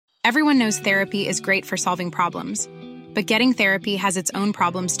Everyone knows therapy is great for solving problems, but getting therapy has its own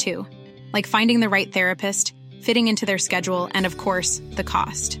problems too, like finding the right therapist, fitting into their schedule, and of course, the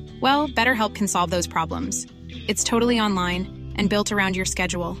cost. Well, BetterHelp can solve those problems. It's totally online and built around your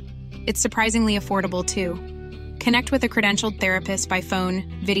schedule. It's surprisingly affordable too. Connect with a credentialed therapist by phone,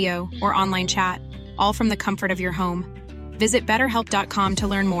 video, or online chat, all from the comfort of your home. Visit BetterHelp.com to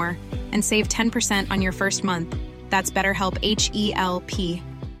learn more and save 10% on your first month. That's BetterHelp, H-E-L-P.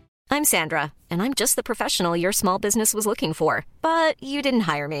 I'm Sandra, and I'm just the professional your small business was looking for. But you didn't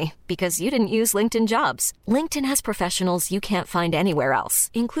hire me because you didn't use LinkedIn Jobs. LinkedIn has professionals you can't find anywhere else,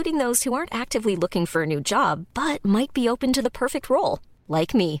 including those who aren't actively looking for a new job, but might be open to the perfect role,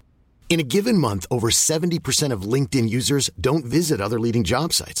 like me. In a given month, over 70% of LinkedIn users don't visit other leading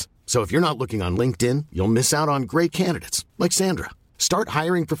job sites. So if you're not looking on LinkedIn, you'll miss out on great candidates like Sandra. Start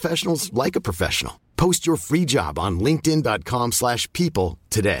hiring professionals like a professional. Post your free job on linkedin.com/people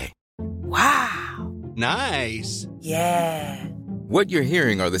today. Wow. Nice. Yeah. What you're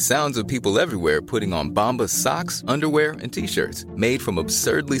hearing are the sounds of people everywhere putting on Bombas socks, underwear, and T-shirts made from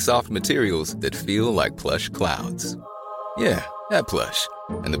absurdly soft materials that feel like plush clouds. Yeah, that plush.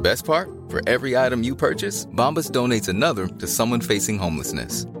 And the best part? For every item you purchase, Bombas donates another to someone facing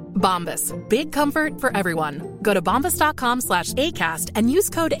homelessness. Bombas. Big comfort for everyone. Go to bombas.com/ACAST and use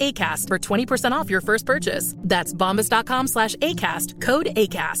code ACAST for 20% off your first purchase. That's bombas.com/ACAST. Code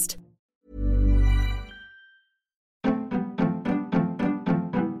ACAST.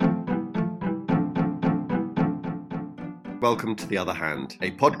 Welcome to The Other Hand, a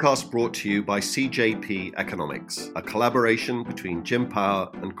podcast brought to you by CJP Economics, a collaboration between Jim Power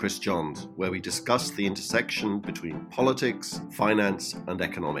and Chris Johns, where we discuss the intersection between politics, finance, and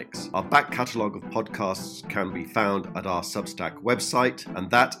economics. Our back catalogue of podcasts can be found at our Substack website,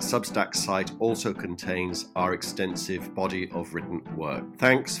 and that Substack site also contains our extensive body of written work.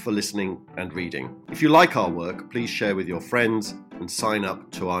 Thanks for listening and reading. If you like our work, please share with your friends and sign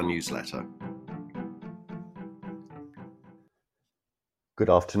up to our newsletter. Good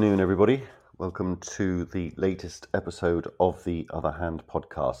afternoon, everybody. Welcome to the latest episode of the Other Hand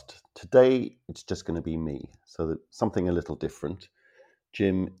podcast. Today, it's just going to be me, so that something a little different.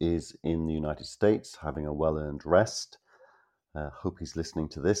 Jim is in the United States having a well-earned rest. Hope he's listening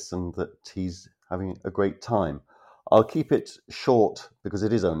to this and that he's having a great time. I'll keep it short because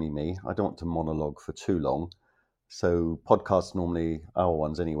it is only me. I don't want to monologue for too long. So podcasts normally, our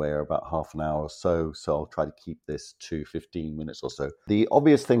ones anyway, are about half an hour or so. So I'll try to keep this to 15 minutes or so. The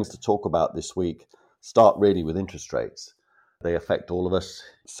obvious things to talk about this week start really with interest rates. They affect all of us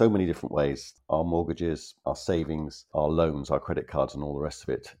so many different ways. Our mortgages, our savings, our loans, our credit cards, and all the rest of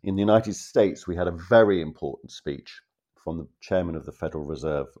it. In the United States, we had a very important speech from the chairman of the Federal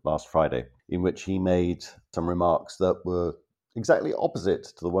Reserve last Friday, in which he made some remarks that were exactly opposite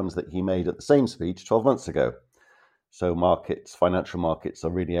to the ones that he made at the same speech 12 months ago. So markets, financial markets are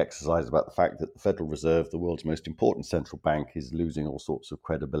really exercised about the fact that the Federal Reserve, the world's most important central bank, is losing all sorts of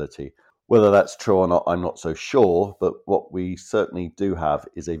credibility. Whether that's true or not, I'm not so sure, but what we certainly do have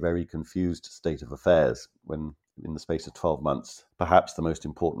is a very confused state of affairs when, in the space of 12 months, perhaps the most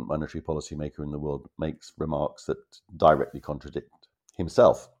important monetary policymaker in the world makes remarks that directly contradict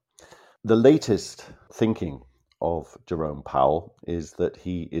himself. The latest thinking of Jerome Powell is that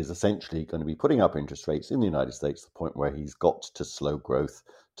he is essentially going to be putting up interest rates in the United States to the point where he's got to slow growth,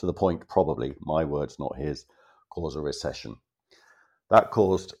 to the point probably, my words not his, cause a recession. That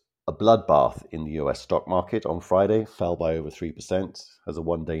caused a bloodbath in the US stock market on Friday, fell by over 3% as a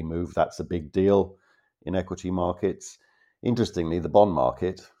one-day move. That's a big deal in equity markets. Interestingly, the bond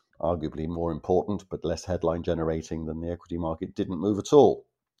market, arguably more important but less headline generating than the equity market, didn't move at all.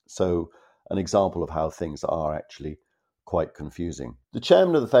 So an example of how things are actually quite confusing. The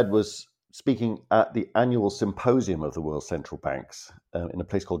chairman of the Fed was speaking at the annual symposium of the world central banks in a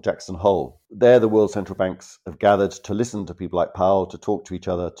place called Jackson Hole. There, the world central banks have gathered to listen to people like Powell, to talk to each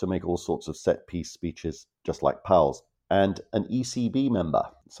other, to make all sorts of set-piece speeches just like Powell's. And an ECB member,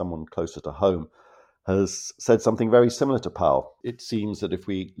 someone closer to home, has said something very similar to Powell. It seems that if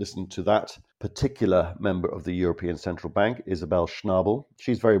we listen to that particular member of the European Central Bank, Isabel Schnabel,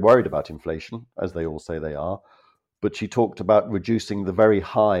 she's very worried about inflation, as they all say they are, but she talked about reducing the very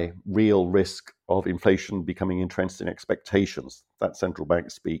high real risk of inflation becoming entrenched in expectations. That central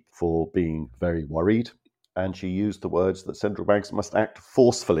banks speak for being very worried, and she used the words that central banks must act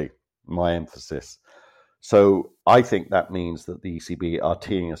forcefully, my emphasis. So I think that means that the ECB are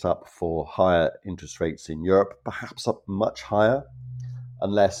teeing us up for higher interest rates in Europe, perhaps up much higher,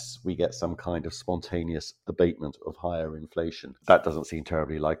 unless we get some kind of spontaneous abatement of higher inflation. That doesn't seem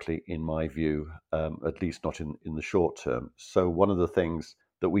terribly likely in my view, at least not in the short term. So one of the things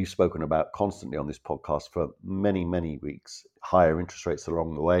that we've spoken about constantly on this podcast for many, many weeks, higher interest rates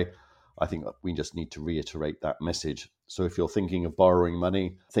along the way. I think we just need to reiterate that message. So if you're thinking of borrowing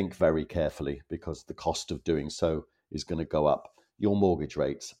money, think very carefully, because the cost of doing so is going to go up. Your mortgage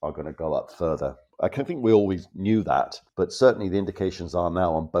rates are going to go up further. I think we always knew that, but certainly the indications are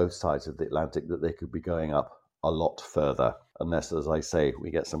now on both sides of the Atlantic that they could be going up a lot further, unless, as I say,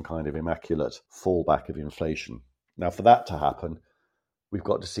 we get some kind of immaculate fallback of inflation. Now, for that to happen, we've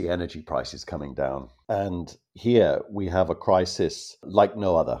got to see energy prices coming down. And here we have a crisis like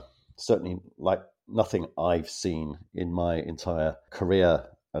no other, certainly like nothing I've seen in my entire career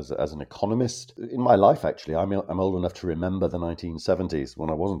as an economist. In my life, actually, I'm old enough to remember the 1970s when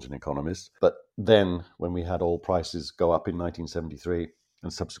I wasn't an economist. But then when we had oil prices go up in 1973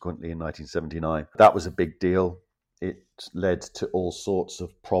 and subsequently in 1979, that was a big deal. It led to all sorts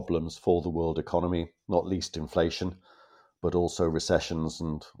of problems for the world economy, not least inflation, but also recessions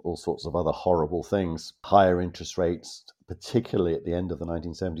and all sorts of other horrible things. Higher interest rates, particularly at the end of the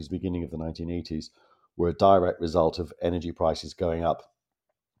 1970s, beginning of the 1980s, were a direct result of energy prices going up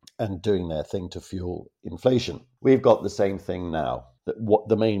and doing their thing to fuel inflation. We've got the same thing now.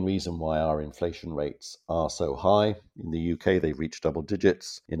 The main reason why our inflation rates are so high, in the UK they've reached double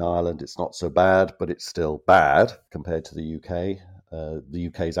digits. In Ireland it's not so bad, but it's still bad compared to the UK. The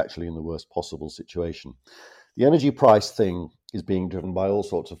UK is actually in the worst possible situation. The energy price thing is being driven by all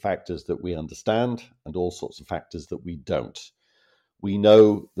sorts of factors that we understand and all sorts of factors that we don't. We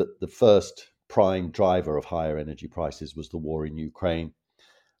know that the first prime driver of higher energy prices was the war in Ukraine,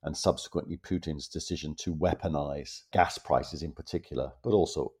 and subsequently Putin's decision to weaponize gas prices in particular, but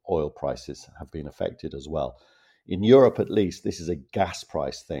also oil prices have been affected as well. In Europe, at least, this is a gas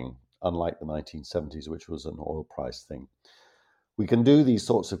price thing, unlike the 1970s, which was an oil price thing. We can do these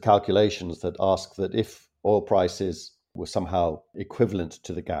sorts of calculations that ask that if oil prices were somehow equivalent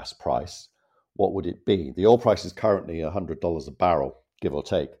to the gas price, what would it be? The oil price is currently $100 a barrel, give or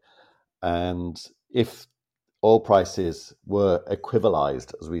take. And if oil prices were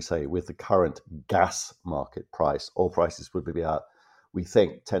equivalized, as we say, with the current gas market price, oil prices would be about, we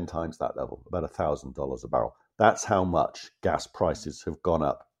think, 10 times that level, about $1,000 a barrel. That's how much gas prices have gone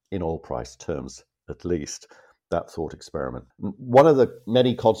up in oil price terms, at least. That thought experiment. One of the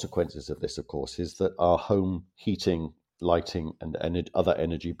many consequences of this, of course, is that our home heating, lighting, and other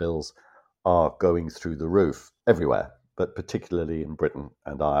energy bills are going through the roof everywhere, but particularly in Britain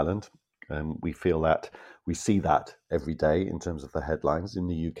and Ireland. And we see that every day in terms of the headlines. In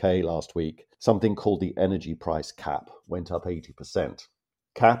the UK last week, something called the energy price cap went up 80%.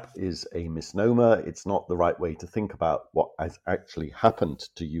 Cap is a misnomer. It's not the right way to think about what has actually happened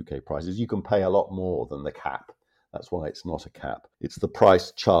to UK prices. You can pay a lot more than the cap. That's why it's not a cap. It's the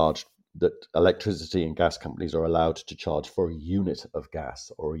price charged that electricity and gas companies are allowed to charge for a unit of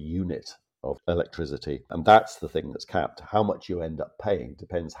gas or a unit of electricity. And that's the thing that's capped. How much you end up paying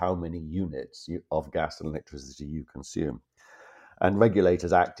depends how many units of gas and electricity you consume. And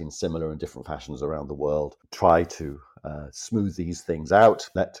regulators act in similar and different fashions around the world, try to smooth these things out,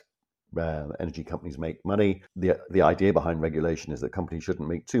 let energy companies make money. The idea behind regulation is that companies shouldn't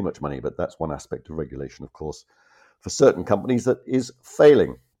make too much money, but that's one aspect of regulation, of course, for certain companies that is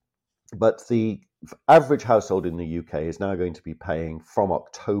failing. But the average household in the UK is now going to be paying from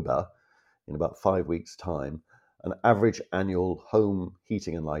October, in about 5 weeks' time, an average annual home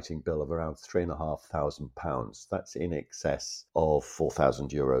heating and lighting bill of around £3,500. That's in excess of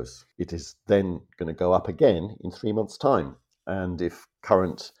 €4,000. It is then going to go up again in 3 months' time. And if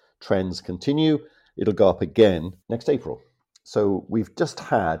current trends continue, it'll go up again next April. So we've just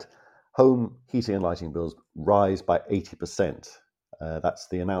had home heating and lighting bills rise by 80%. That's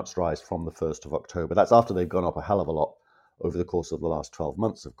the announced rise from the 1st of October. That's after they've gone up a hell of a lot over the course of the last 12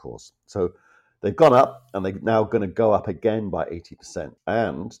 months, of course. So they've gone up and they're now going to go up again by 80%.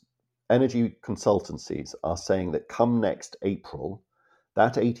 And energy consultancies are saying that come next April,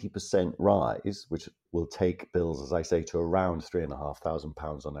 that 80% rise, which will take bills, as I say, to around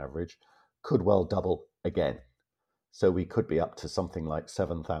 £3,500 on average, could well double again. So we could be up to something like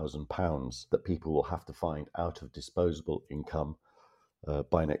 £7,000 that people will have to find out of disposable income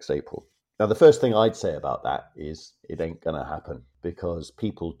by next April. Now, the first thing I'd say about that is it ain't going to happen because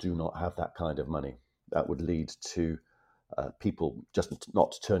people do not have that kind of money. That would lead to people just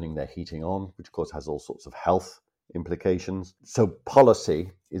not turning their heating on, which of course has all sorts of health implications. So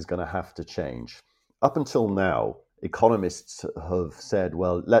policy is going to have to change. Up until now, economists have said,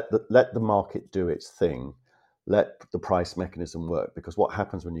 well, let the market do its thing. Let the price mechanism work, because what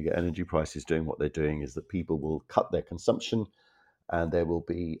happens when you get energy prices doing what they're doing is that people will cut their consumption and there will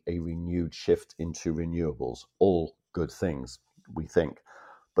be a renewed shift into renewables. All good things, we think.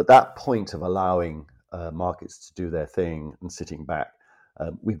 But that point of allowing markets to do their thing and sitting back,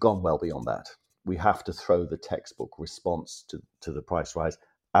 we've gone well beyond that. We have to throw the textbook response to the price rise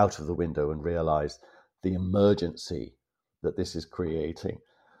out of the window and realize the emergency that this is creating,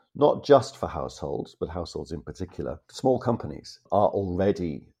 not just for households, but households in particular. Small companies are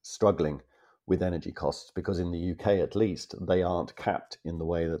already struggling with energy costs because in the UK, at least, they aren't capped in the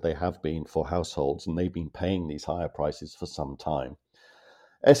way that they have been for households, and they've been paying these higher prices for some time.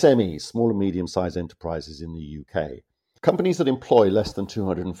 SMEs, small and medium-sized enterprises in the UK, companies that employ less than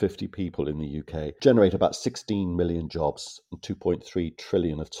 250 people in the UK generate about 16 million jobs and 2.3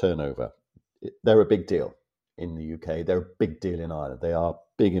 trillion of turnover. They're a big deal in the UK. They're a big deal in Ireland. They are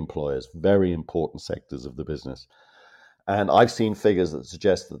big employers, very important sectors of the business. And I've seen figures that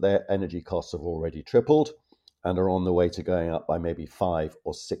suggest that their energy costs have already tripled and are on the way to going up by maybe 5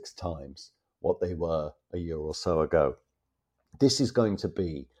 or 6 times what they were a year or so ago. This is going to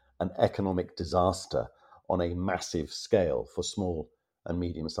be an economic disaster on a massive scale for small and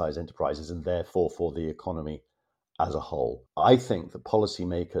medium-sized enterprises and therefore for the economy as a whole. I think that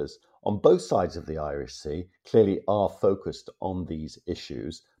policymakers on both sides of the Irish Sea clearly are focused on these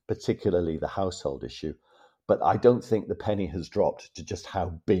issues, particularly the household issue, but I don't think the penny has dropped to just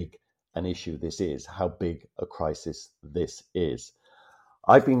how big an issue this is, how big a crisis this is.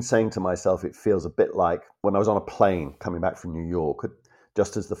 I've been saying to myself, it feels a bit like when I was on a plane coming back from New York,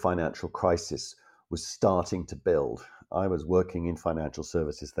 just as the financial crisis was starting to build. I was working in financial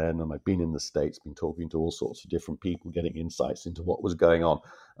services then, and I'd been in the States, been talking to all sorts of different people, getting insights into what was going on.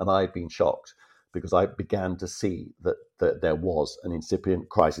 And I had been shocked because I began to see that there was an incipient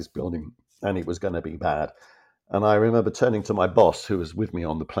crisis building and it was going to be bad. And I remember turning to my boss, who was with me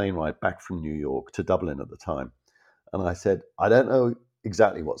on the plane ride back from New York to Dublin at the time. And I said, I don't know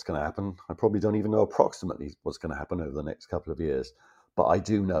exactly what's going to happen. I probably don't even know approximately what's going to happen over the next couple of years. But I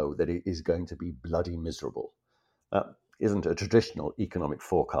do know that it is going to be bloody miserable. That isn't a traditional economic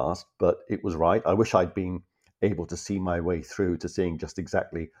forecast, but it was right. I wish I'd been able to see my way through to seeing just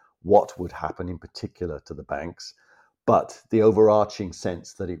exactly what would happen in particular to the banks. But the overarching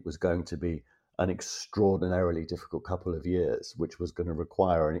sense that it was going to be an extraordinarily difficult couple of years, which was going to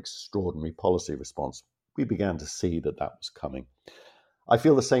require an extraordinary policy response, we began to see that was coming. I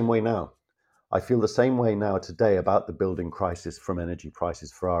feel the same way now. I feel the same way now today about the building crisis from energy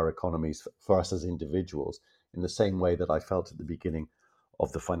prices for our economies, for us as individuals, in the same way that I felt at the beginning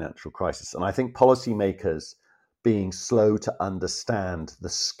of the financial crisis. And I think policymakers being slow to understand the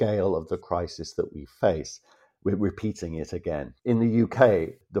scale of the crisis that we face, we're repeating it again. In the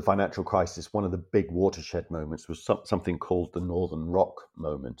UK, the financial crisis, one of the big watershed moments was something called the Northern Rock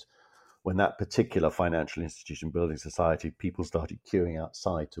moment. When that particular financial institution, building society, people started queuing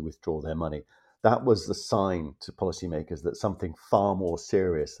outside to withdraw their money. That was the sign to policymakers that something far more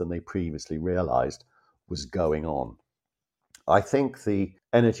serious than they previously realized was going on. I think the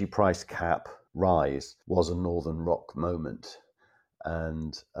energy price cap rise was a Northern Rock moment.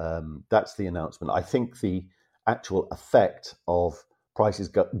 And that's the announcement. I think the actual effect of prices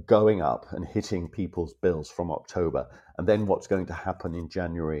going up and hitting people's bills from October, and then what's going to happen in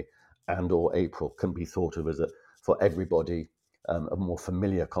January and or April can be thought of as for everybody, a more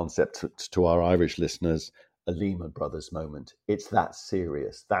familiar concept to our Irish listeners, a Lehman Brothers moment. It's that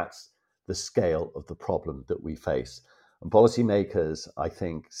serious. That's the scale of the problem that we face. And policymakers, I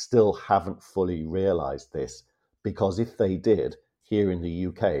think, still haven't fully realised this, because if they did, here in the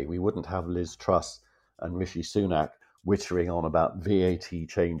UK, we wouldn't have Liz Truss and Rishi Sunak wittering on about VAT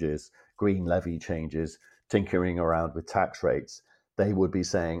changes, green levy changes, tinkering around with tax rates. They would be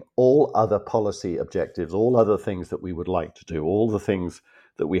saying all other policy objectives, all other things that we would like to do, all the things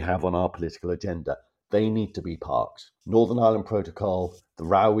that we have on our political agenda, they need to be parked. Northern Ireland Protocol, the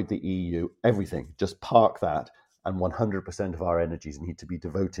row with the EU, everything, just park that, and 100% of our energies need to be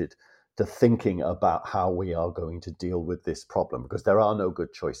devoted to thinking about how we are going to deal with this problem, because there are no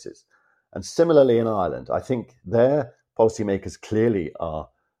good choices. And similarly in Ireland, I think their policymakers clearly are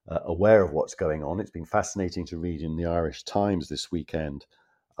aware of what's going on. It's been fascinating to read in the Irish Times this weekend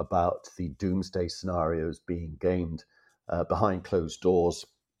about the doomsday scenarios being gamed behind closed doors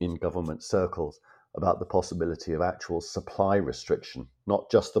in government circles about the possibility of actual supply restriction, not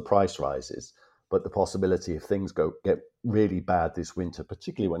just the price rises, but the possibility if things get really bad this winter,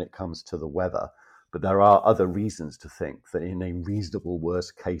 particularly when it comes to the weather. But there are other reasons to think that in a reasonable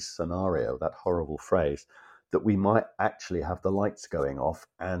worst case scenario, that horrible phrase, that we might actually have the lights going off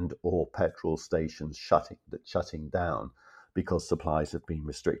and or petrol stations shutting down because supplies have been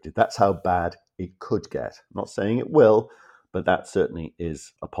restricted. That's how bad it could get. I'm not saying it will, but that certainly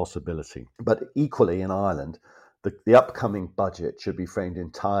is a possibility. But equally in Ireland, the upcoming budget should be framed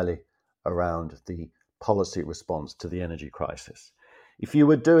entirely around the policy response to the energy crisis. If you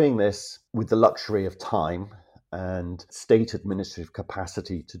were doing this with the luxury of time and state administrative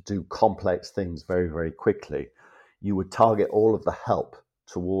capacity to do complex things very, very quickly, you would target all of the help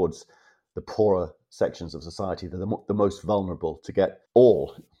towards the poorer sections of society, the most vulnerable, to get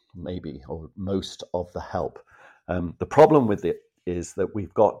all, maybe, or most of the help. The problem with it is that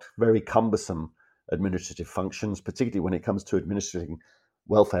we've got very cumbersome administrative functions, particularly when it comes to administering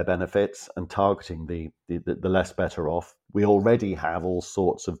welfare benefits and targeting the less better off. We already have all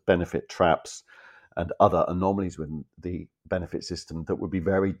sorts of benefit traps and other anomalies within the benefit system that would be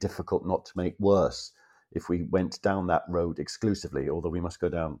very difficult not to make worse if we went down that road exclusively, although we must go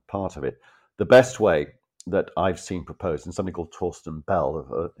down part of it. The best way that I've seen proposed, and somebody called Torsten Bell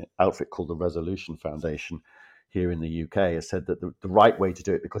of an outfit called the Resolution Foundation here in the UK, has said that the right way to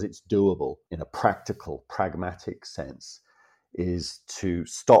do it, because it's doable in a practical, pragmatic sense, is to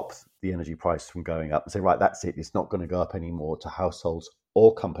stop the energy price from going up and say, right, that's it. It's not going to go up anymore to households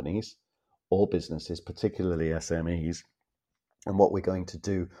or companies or businesses, particularly SMEs. And what we're going to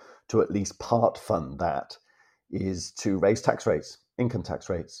do to at least part fund that is to raise tax rates, income tax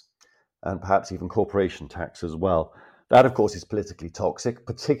rates, and perhaps even corporation tax as well. That, of course, is politically toxic,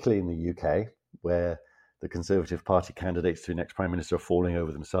 particularly in the UK, where the Conservative Party candidates to the next Prime Minister are falling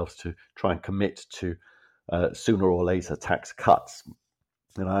over themselves to try and commit to sooner or later tax cuts.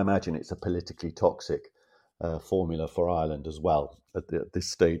 And I imagine it's a politically toxic formula for Ireland as well at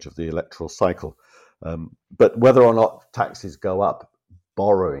this stage of the electoral cycle. But whether or not taxes go up,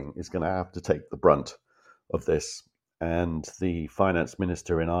 borrowing is going to have to take the brunt of this. And the finance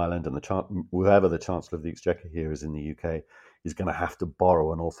minister in Ireland and whoever the Chancellor of the Exchequer here is in the UK is going to have to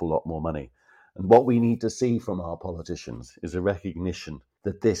borrow an awful lot more money. And what we need to see from our politicians is a recognition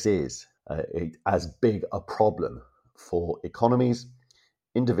that this is as big a problem for economies,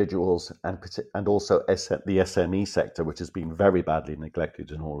 individuals, and also the SME sector, which has been very badly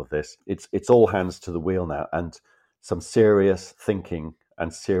neglected in all of this. It's all hands to the wheel now, and some serious thinking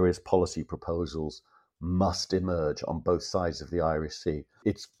and serious policy proposals must emerge on both sides of the Irish Sea.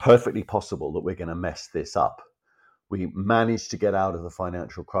 It's perfectly possible that we're going to mess this up. We managed to get out of the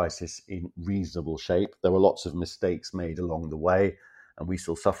financial crisis in reasonable shape. There were lots of mistakes made along the way, and we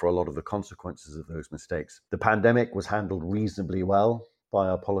still suffer a lot of the consequences of those mistakes. The pandemic was handled reasonably well by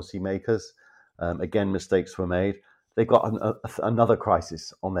our policymakers. Again, mistakes were made. They've got another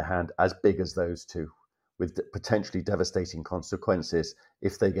crisis on their hand as big as those two, with potentially devastating consequences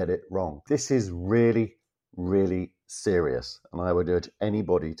if they get it wrong. This is really, really serious, and I would urge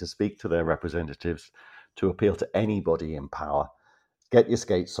anybody to speak to their representatives, to appeal to anybody in power. Get your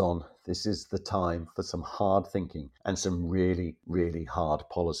skates on. This is the time for some hard thinking and some really, really hard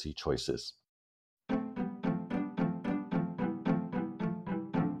policy choices.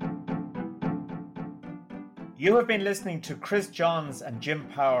 You have been listening to Chris Johns and Jim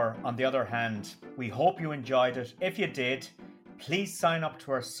Power on The Other Hand. We hope you enjoyed it. If you did, please sign up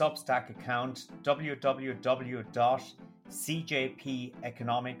to our Substack account,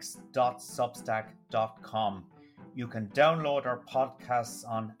 www.cjpeconomics.substack.com. You can download our podcasts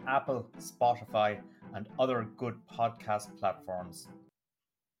on Apple, Spotify, and other good podcast platforms.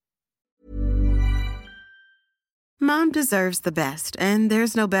 Mom deserves the best, and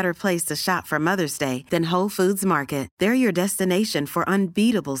there's no better place to shop for Mother's Day than Whole Foods Market. They're your destination for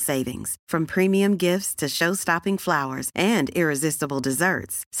unbeatable savings, from premium gifts to show-stopping flowers and irresistible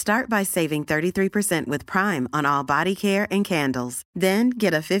desserts. Start by saving 33% with Prime on all body care and candles. Then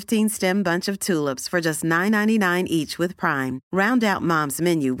get a 15-stem bunch of tulips for just $9.99 each with Prime. Round out Mom's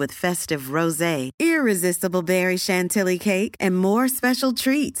menu with festive rosé, irresistible berry chantilly cake, and more special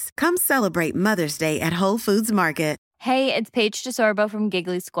treats. Come celebrate Mother's Day at Whole Foods Market. Hey, it's Paige DeSorbo from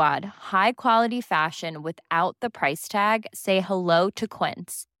Giggly Squad. High quality fashion without the price tag. Say hello to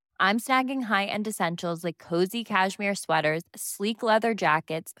Quince. I'm snagging high-end essentials like cozy cashmere sweaters, sleek leather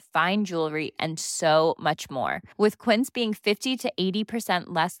jackets, fine jewelry, and so much more. With Quince being 50 to 80%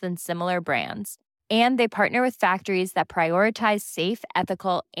 less than similar brands. And they partner with factories that prioritize safe,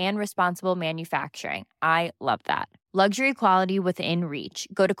 ethical, and responsible manufacturing. I love that. Luxury quality within reach.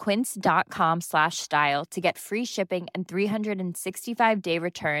 Go to quince.com/style to get free shipping and 365-day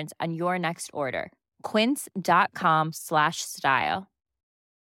returns on your next order. Quince.com/style.